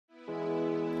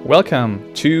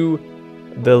Welcome to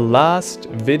the last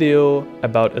video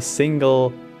about a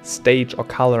single stage or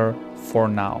color for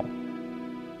now.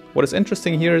 What is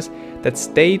interesting here is that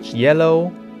stage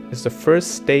yellow is the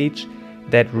first stage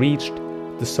that reached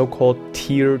the so-called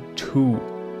tier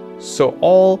 2. So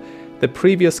all the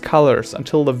previous colors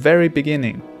until the very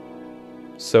beginning,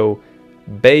 so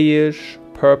beige,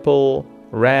 purple,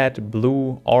 red,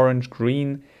 blue, orange,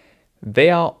 green,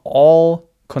 they are all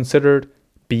considered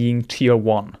being tier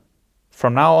 1.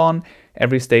 From now on,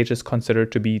 every stage is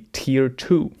considered to be tier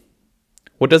 2.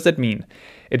 What does that mean?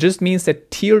 It just means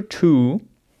that tier 2,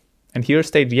 and here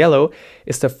stage yellow,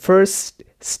 is the first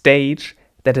stage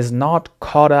that is not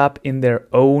caught up in their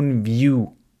own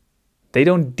view. They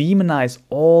don't demonize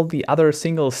all the other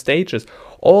single stages.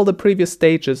 All the previous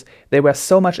stages, they were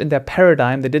so much in their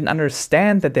paradigm, they didn't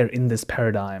understand that they're in this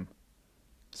paradigm.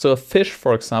 So a fish,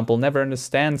 for example, never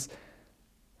understands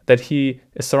that he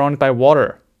is surrounded by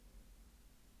water.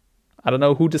 I don't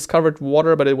know who discovered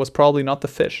water, but it was probably not the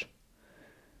fish.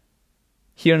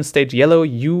 Here in stage yellow,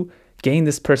 you gain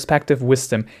this perspective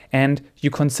wisdom and you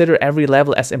consider every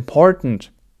level as important.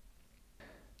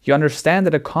 You understand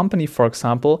that a company, for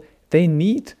example, they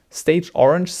need stage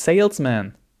orange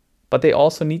salesmen, but they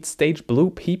also need stage blue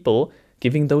people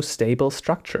giving those stable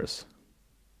structures.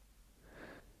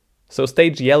 So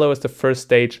stage yellow is the first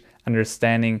stage,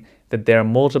 understanding that there are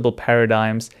multiple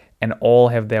paradigms and all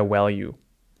have their value.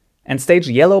 And stage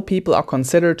yellow people are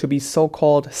considered to be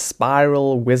so-called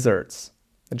spiral wizards.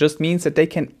 It just means that they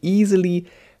can easily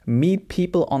meet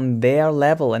people on their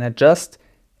level and adjust,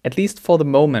 at least for the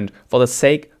moment, for the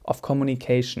sake of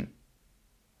communication.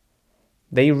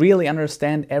 They really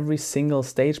understand every single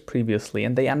stage previously,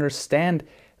 and they understand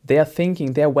their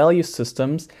thinking, their value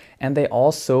systems, and they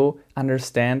also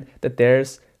understand that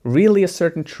there's really a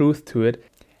certain truth to it,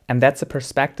 and that's a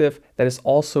perspective that is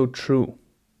also true.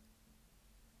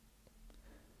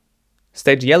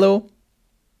 Stage yellow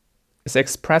is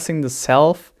expressing the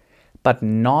self, but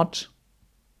not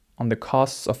on the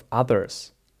costs of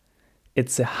others.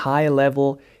 It's a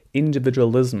high-level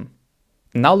individualism.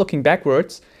 Now looking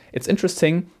backwards, it's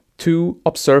interesting to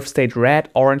observe stage red,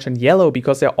 orange, and yellow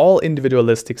because they're all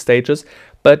individualistic stages,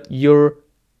 but your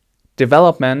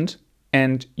development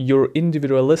and your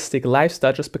individualistic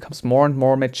lifestyle just becomes more and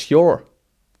more mature.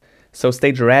 So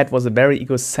stage red was a very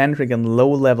egocentric and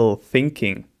low-level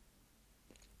thinking.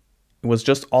 It was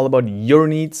just all about your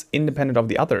needs independent of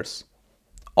the others.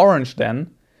 Orange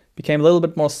then became a little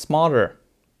bit more smarter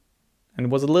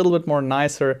and was a little bit more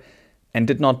nicer and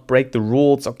did not break the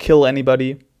rules or kill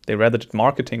anybody. They rather did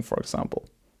marketing, for example.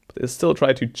 But they still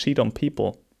try to cheat on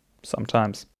people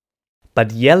sometimes.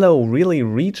 But yellow really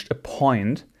reached a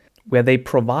point where they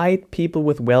provide people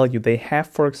with value. They have,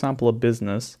 for example, a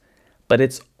business, but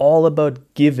it's all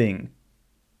about giving.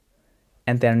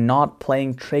 And they're not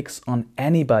playing tricks on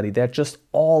anybody. They're just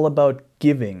all about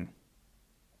giving.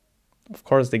 Of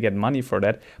course, they get money for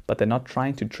that, but they're not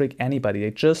trying to trick anybody.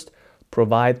 They just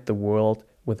provide the world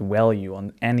with value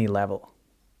on any level.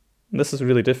 And this is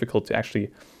really difficult to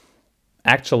actually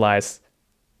actualize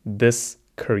this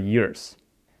careers.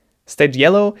 Stage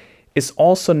yellow is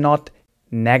also not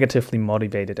negatively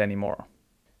motivated anymore.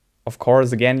 Of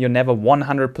course, again, you're never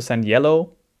 100%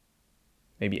 yellow,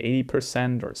 maybe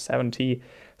 80% or 70%.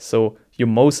 So you're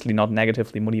mostly not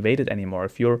negatively motivated anymore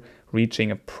if you're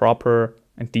reaching a proper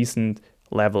and decent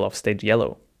level of stage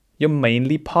yellow. You're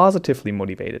mainly positively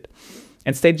motivated.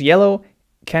 And stage yellow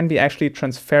can be actually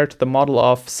transferred to the model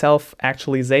of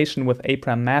self-actualization with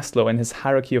Abraham Maslow and his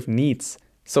hierarchy of needs.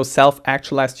 So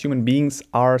self-actualized human beings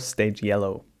are stage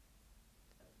yellow.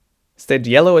 Stage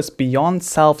yellow is beyond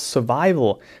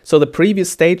self-survival. So the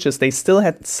previous stages, they still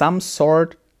had some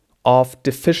sort of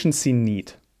deficiency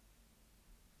need.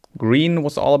 Green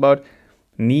was all about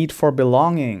need for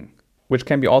belonging, which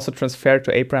can be also transferred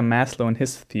to Abraham Maslow and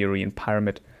his theory and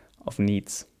pyramid of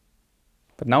needs.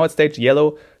 But now at stage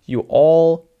yellow, you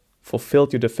all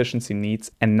fulfilled your deficiency needs,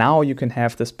 and now you can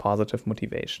have this positive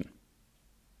motivation.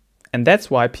 And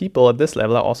that's why people at this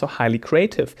level are also highly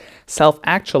creative.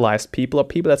 Self-actualized people or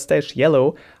people at stage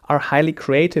yellow are highly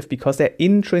creative because they're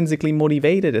intrinsically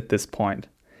motivated at this point.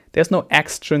 There's no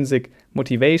extrinsic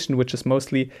motivation, which is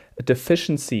mostly a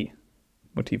deficiency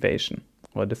motivation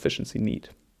or a deficiency need.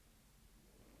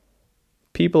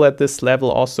 People at this level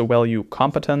also value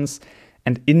competence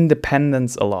and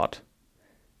independence a lot.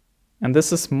 And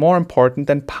this is more important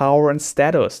than power and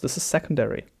status. This is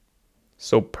secondary.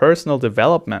 So personal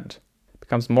development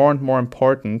becomes more and more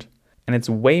important, and it's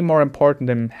way more important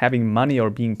than having money or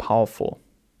being powerful.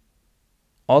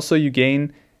 Also, you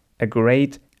gain a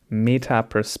great meta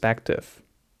perspective.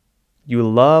 You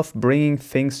love bringing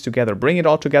things together, bring it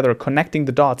all together, connecting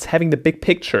the dots, having the big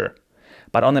picture,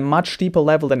 but on a much deeper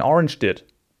level than orange did.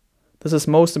 This is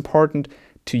most important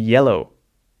to yellow.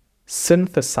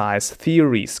 Synthesize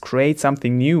theories, create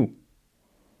something new.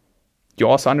 You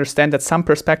also understand that some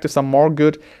perspectives are more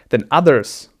good than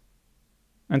others,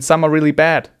 and some are really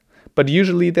bad. But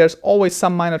usually there's always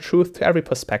some minor truth to every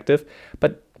perspective.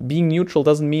 But being neutral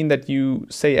doesn't mean that you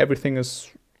say everything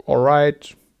is all right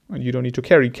and you don't need to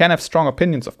care. You can have strong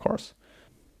opinions, of course.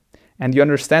 And you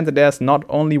understand that there's not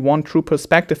only one true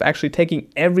perspective, actually taking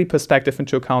every perspective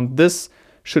into account. This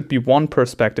should be one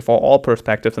perspective or all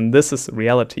perspectives, and this is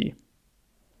reality.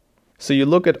 So you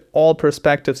look at all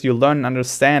perspectives, you learn and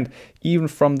understand, even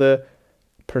from the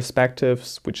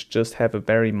perspectives which just have a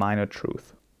very minor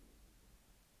truth.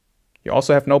 You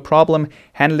also have no problem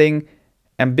handling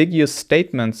ambiguous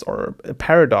statements or a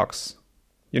paradox.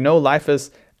 You know, life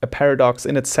is a paradox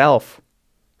in itself.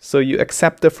 So you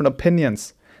accept different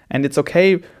opinions, and it's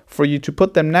okay for you to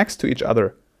put them next to each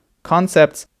other.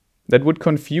 Concepts that would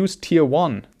confuse tier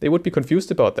 1, they would be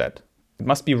confused about that. It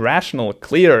must be rational,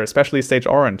 clear, especially stage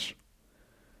orange.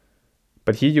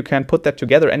 But here you can put that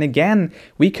together. And again,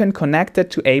 we can connect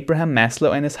it to Abraham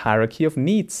Maslow and his hierarchy of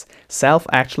needs.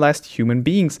 Self-actualized human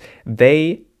beings.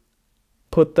 They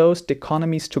put those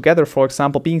dichotomies together. For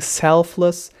example, being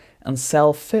selfless and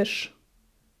selfish.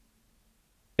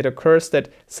 It occurs that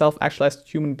self-actualized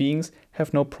human beings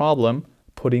have no problem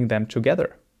putting them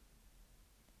together.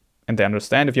 And they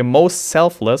understand if you're most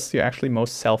selfless, you're actually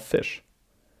most selfish.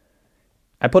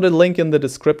 I put a link in the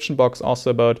description box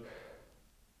also about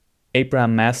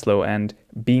Abraham Maslow and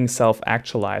being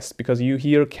self-actualized, because you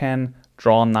here can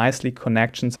draw nicely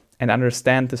connections and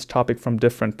understand this topic from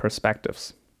different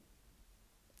perspectives.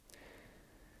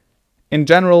 In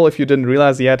general, if you didn't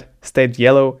realize yet, stage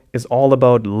yellow is all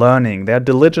about learning. They're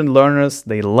diligent learners,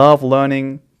 they love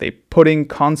learning, they putting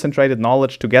concentrated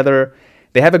knowledge together,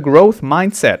 they have a growth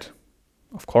mindset.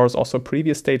 Of course, also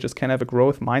previous stages can have a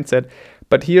growth mindset,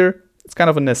 but here it's kind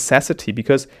of a necessity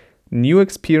because new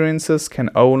experiences can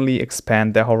only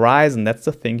expand their horizon. That's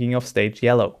the thinking of stage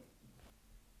yellow.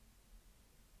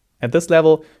 At this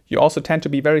level, you also tend to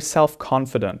be very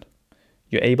self-confident.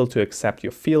 You're able to accept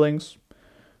your feelings,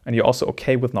 and you're also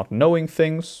okay with not knowing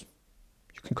things.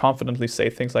 You can confidently say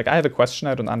things like, I have a question,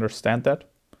 I don't understand that.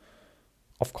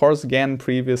 Of course, again,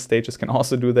 previous stages can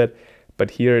also do that,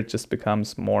 but here it just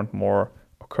becomes more and more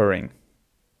occurring.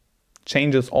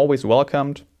 Change is always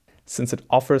welcomed, since it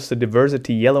offers the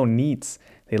diversity yellow needs.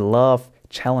 They love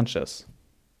challenges.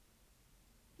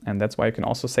 And that's why you can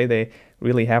also say they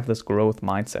really have this growth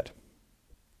mindset.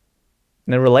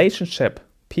 In a relationship,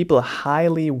 people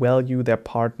highly value their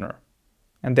partner.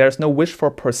 And there's no wish for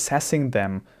possessing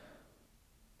them.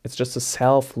 It's just a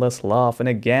selfless love. And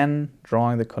again,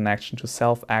 drawing the connection to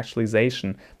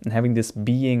self-actualization and having this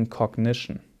being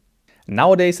cognition.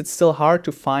 Nowadays, it's still hard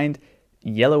to find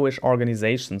yellowish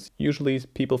organizations. Usually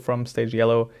people from stage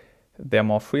yellow, they're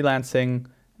more freelancing,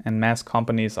 and mass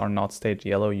companies are not stage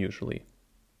yellow usually.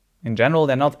 In general,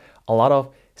 there are not a lot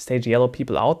of stage yellow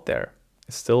people out there.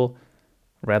 It's still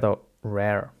rather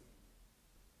rare.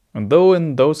 And though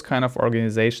in those kind of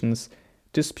organizations,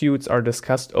 disputes are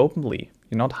discussed openly,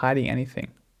 you're not hiding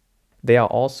anything. They are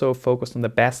also focused on the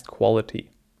best quality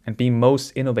and being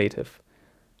most innovative.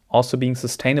 Also being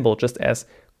sustainable, just as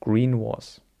green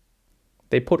was.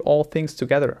 They put all things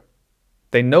together.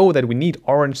 They know that we need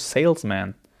orange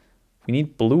salesmen. We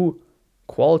need blue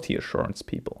quality assurance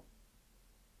people.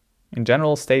 In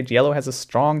general, stage yellow has a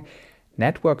strong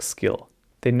network skill.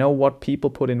 They know what people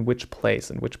put in which place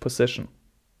and which position.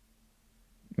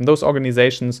 In those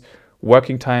organizations,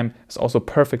 working time is also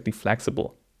perfectly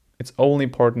flexible. It's only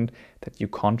important that you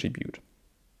contribute.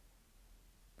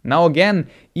 Now again,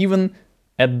 even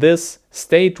at this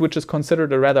stage, which is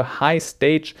considered a rather high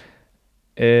stage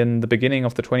in the beginning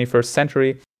of the 21st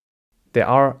century, there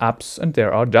are ups and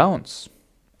there are downs.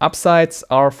 Upsides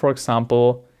are, for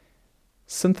example,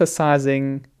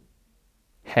 synthesizing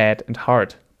head and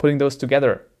heart, putting those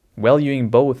together, valuing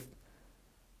both,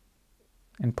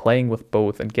 and playing with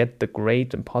both, and get the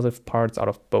great and positive parts out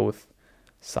of both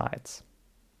sides.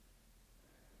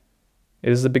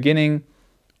 It is the beginning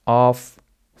of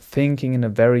thinking in a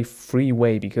very free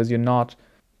way, because you're not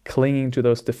clinging to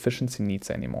those deficiency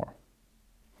needs anymore.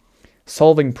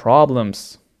 Solving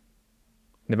problems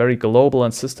in a very global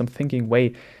and system thinking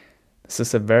way. This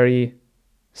is a very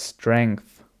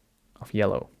strength of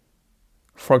yellow.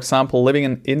 For example, living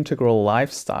an integral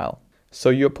lifestyle. So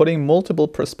you're putting multiple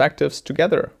perspectives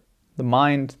together. The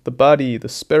mind, the body, the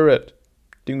spirit,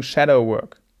 doing shadow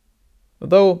work.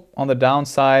 Though on the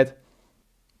downside,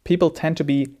 people tend to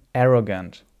be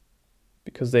arrogant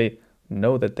because they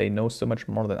know that they know so much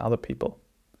more than other people.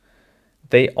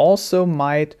 They also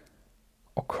might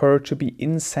occur to be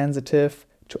insensitive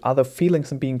to other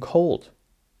feelings and being cold.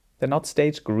 They're not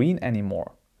stage green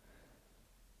anymore.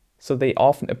 So they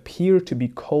often appear to be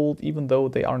cold even though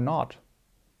they are not.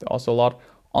 They're also a lot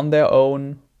on their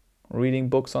own, reading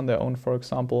books on their own, for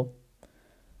example,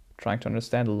 trying to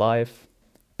understand life.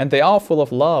 And they are full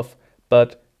of love,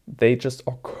 but they just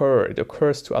occur. It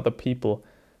occurs to other people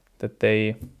that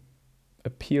they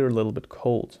appear a little bit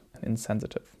cold and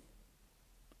insensitive.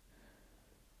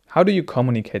 How do you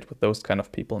communicate with those kind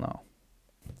of people now?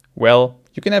 Well,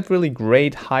 you can have really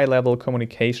great high-level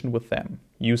communication with them.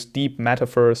 Use deep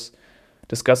metaphors,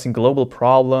 discussing global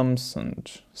problems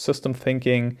and system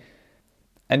thinking.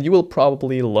 And you will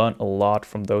probably learn a lot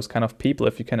from those kind of people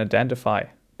if you can identify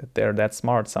that they're that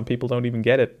smart. Some people don't even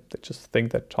get it. They just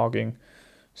think they're talking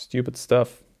stupid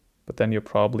stuff. But then you're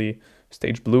probably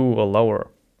stage blue or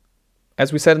lower.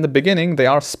 As we said in the beginning, they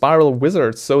are spiral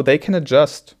wizards, so they can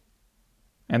adjust.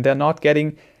 And they're not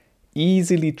getting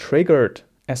easily triggered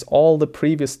as all the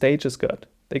previous stages got.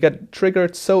 They get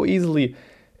triggered so easily.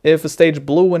 If a stage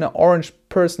blue and an orange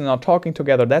person are talking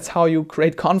together, that's how you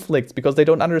create conflicts, because they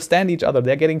don't understand each other.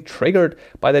 They're getting triggered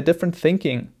by their different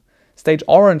thinking. Stage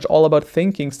orange, all about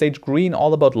thinking. Stage green,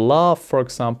 all about love, for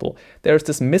example. There's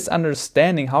this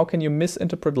misunderstanding. How can you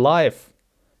misinterpret life?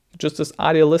 Just this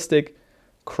idealistic,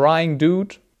 crying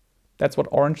dude. That's what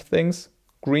orange thinks.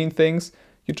 Green thinks.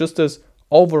 You're just this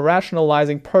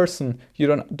over-rationalizing person. You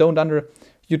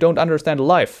don't understand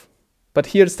life. But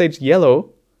here at stage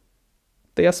yellow,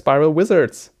 they are spiral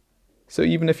wizards. So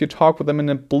even if you talk with them in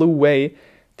a blue way,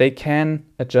 they can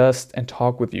adjust and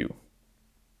talk with you.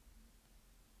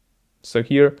 So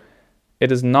here,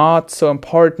 it is not so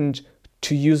important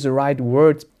to use the right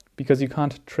words because you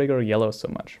can't trigger yellow so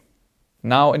much.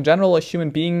 Now, in general, a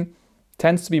human being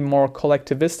tends to be more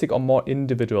collectivistic or more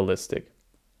individualistic.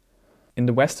 In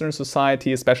the Western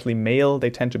society, especially male, they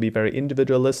tend to be very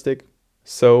individualistic.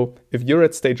 So if you're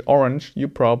at stage orange, you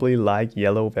probably like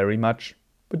yellow very much,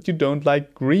 but you don't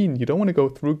like green. You don't want to go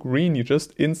through green. You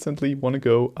just instantly want to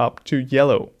go up to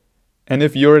yellow. And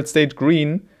if you're at stage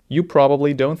green, you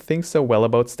probably don't think so well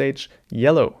about stage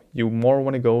yellow. You more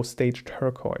want to go stage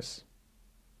turquoise.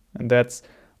 And that's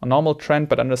a normal trend,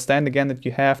 but understand again that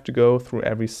you have to go through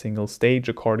every single stage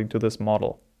according to this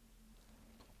model.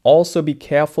 Also be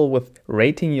careful with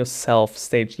rating yourself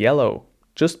stage yellow.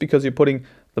 Just because you're putting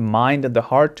the mind and the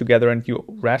heart together and you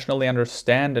rationally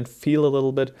understand and feel a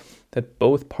little bit that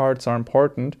both parts are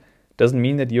important, doesn't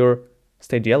mean that you're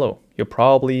stage yellow. You're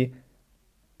probably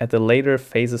at the later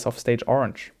phases of stage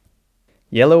orange.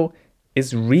 Yellow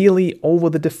is really over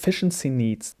the deficiency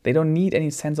needs. They don't need any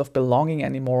sense of belonging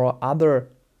anymore or other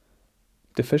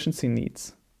deficiency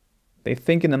needs. They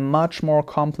think in a much more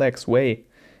complex way.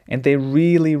 And they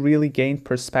really, really gain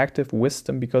perspective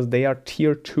wisdom because they are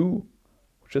tier 2,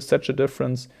 which is such a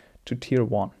difference to tier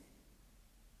 1.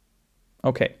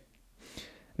 Okay,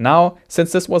 now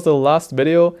since this was the last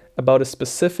video about a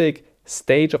specific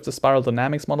stage of the spiral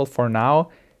dynamics model for now,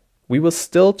 we will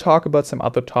still talk about some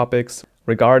other topics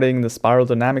regarding the spiral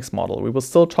dynamics model. We will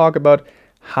still talk about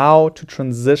how to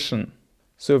transition.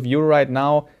 So if you're right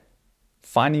now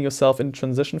finding yourself in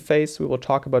transition phase, we will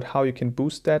talk about how you can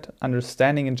boost that,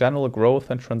 understanding in general growth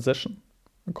and transition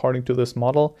according to this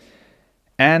model.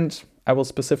 And I will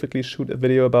specifically shoot a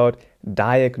video about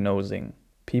diagnosing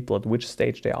people at which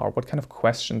stage they are, what kind of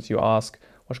questions you ask,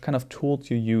 what kind of tools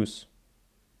you use,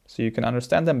 so you can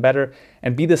understand them better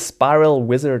and be the spiral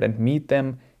wizard and meet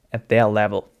them at their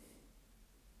level.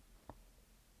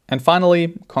 And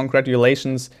finally,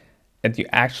 congratulations that you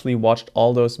actually watched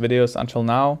all those videos until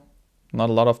now. Not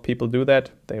a lot of people do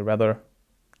that. They rather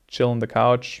chill on the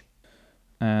couch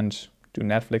and do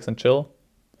Netflix and chill.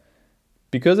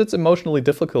 Because it's emotionally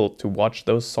difficult to watch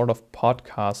those sort of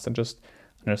podcasts and just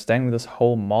understanding this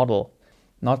whole model,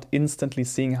 not instantly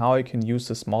seeing how you can use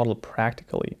this model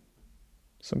practically.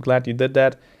 So I'm glad you did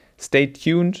that. Stay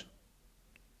tuned.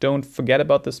 Don't forget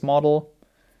about this model.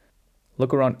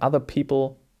 Look around other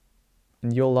people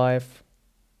in your life.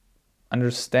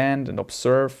 Understand and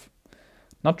observe.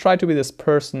 Not try to be this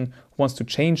person who wants to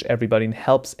change everybody and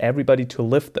helps everybody to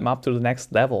lift them up to the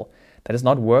next level. That is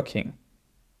not working.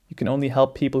 You can only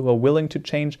help people who are willing to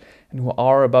change and who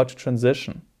are about to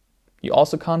transition. You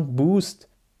also can't boost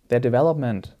their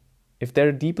development. If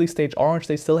they're deeply stage orange,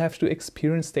 they still have to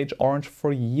experience stage orange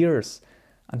for years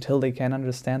until they can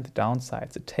understand the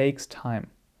downsides. It takes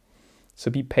time. So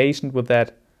be patient with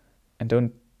that and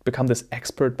don't become this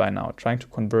expert by now, trying to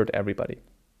convert everybody.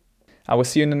 I will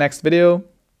see you in the next video.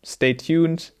 Stay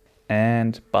tuned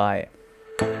and bye.